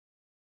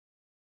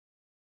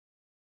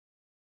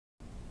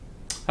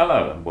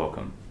Hello and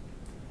welcome.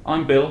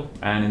 I'm Bill,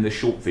 and in this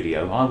short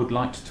video I would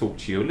like to talk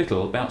to you a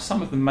little about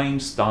some of the main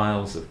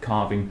styles of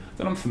carving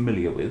that I'm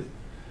familiar with.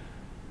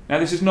 Now,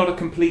 this is not a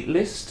complete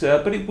list,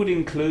 but it would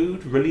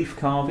include relief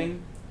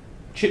carving,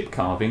 chip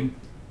carving,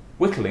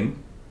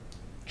 whittling,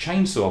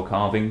 chainsaw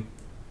carving,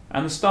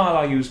 and the style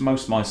I use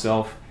most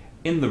myself,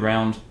 in the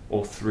round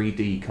or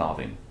 3D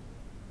carving.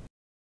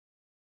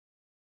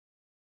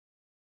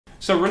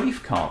 So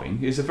relief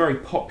carving is a very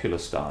popular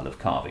style of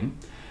carving,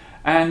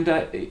 and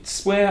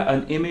it's where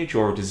an image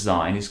or a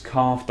design is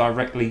carved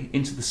directly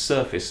into the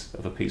surface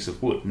of a piece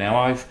of wood. Now,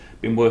 I've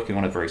been working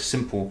on a very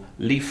simple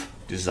leaf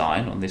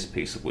design on this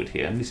piece of wood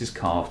here, and this is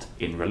carved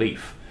in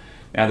relief.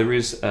 Now, there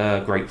is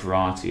a great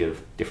variety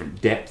of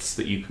different depths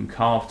that you can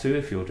carve to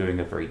if you're doing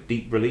a very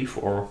deep relief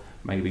or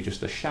maybe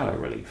just a shallow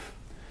relief.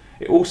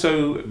 It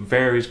also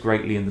varies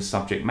greatly in the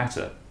subject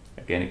matter.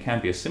 Again, it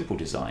can be a simple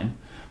design,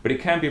 but it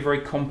can be a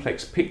very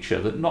complex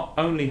picture that not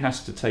only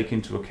has to take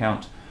into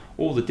account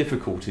all the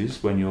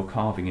difficulties when you're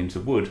carving into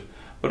wood,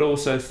 but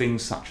also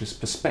things such as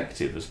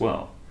perspective as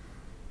well.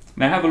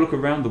 Now, have a look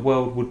around the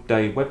World Wood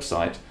Day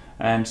website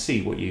and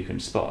see what you can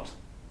spot.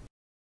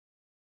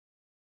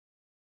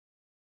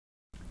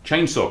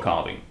 Chainsaw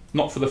carving,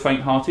 not for the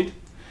faint-hearted.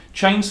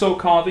 Chainsaw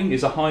carving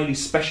is a highly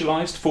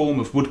specialised form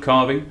of wood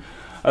carving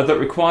that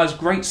requires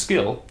great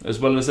skill as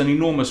well as an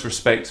enormous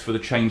respect for the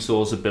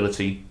chainsaw's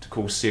ability to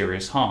cause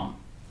serious harm.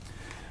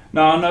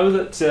 Now, I know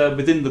that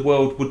within the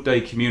World Wood Day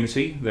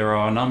community there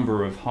are a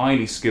number of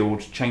highly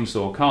skilled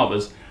chainsaw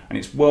carvers, and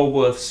it's well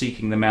worth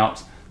seeking them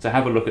out to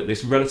have a look at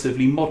this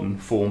relatively modern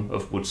form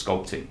of wood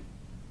sculpting.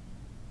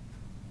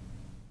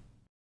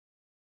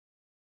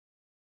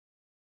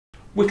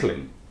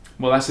 Whittling.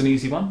 Well, that's an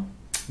easy one.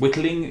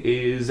 Whittling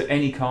is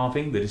any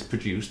carving that is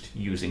produced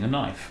using a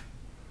knife.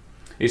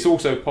 It's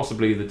also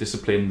possibly the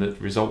discipline that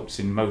results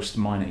in most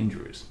minor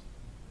injuries.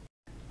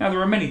 Now,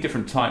 there are many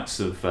different types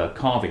of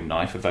carving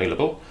knife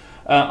available.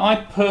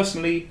 I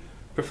personally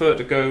prefer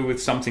to go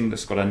with something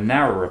that's got a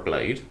narrower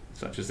blade,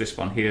 such as this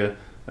one here,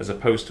 as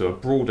opposed to a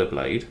broader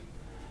blade.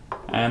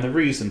 And the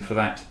reason for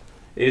that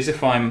is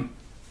if I'm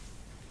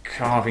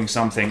carving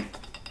something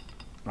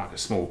like a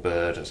small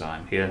bird, as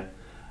I'm here,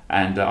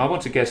 and I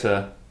want to get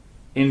an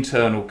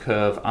internal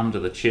curve under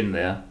the chin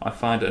there, I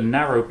find a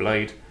narrow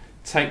blade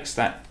takes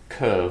that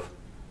curve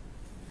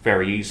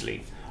very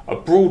easily. A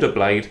broader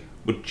blade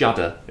would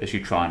judder as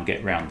you try and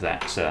get round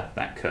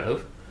that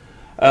curve.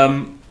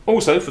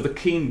 Also, for the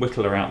keen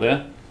whittler out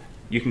there,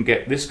 you can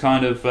get this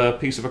kind of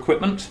piece of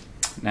equipment.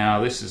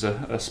 Now, this is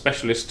a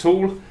specialist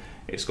tool.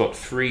 It's got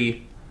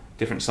 3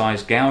 different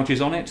size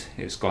gouges on it.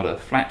 It's got a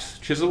flat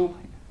chisel,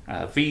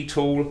 a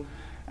V-tool,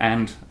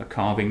 and a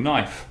carving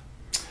knife.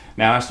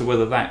 Now, as to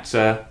whether that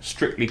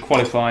strictly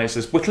qualifies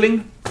as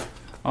whittling,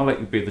 I'll let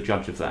you be the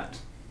judge of that.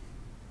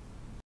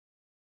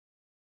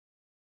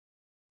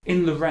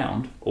 In the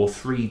round, or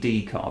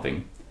 3D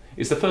carving,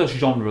 is the first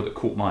genre that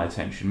caught my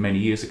attention many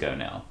years ago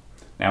now.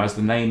 Now, as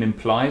the name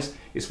implies,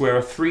 it's where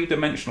a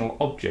 3-dimensional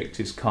object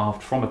is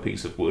carved from a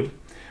piece of wood,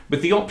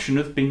 with the option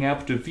of being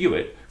able to view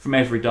it from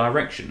every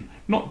direction,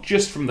 not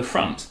just from the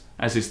front,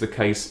 as is the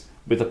case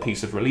with a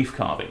piece of relief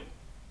carving.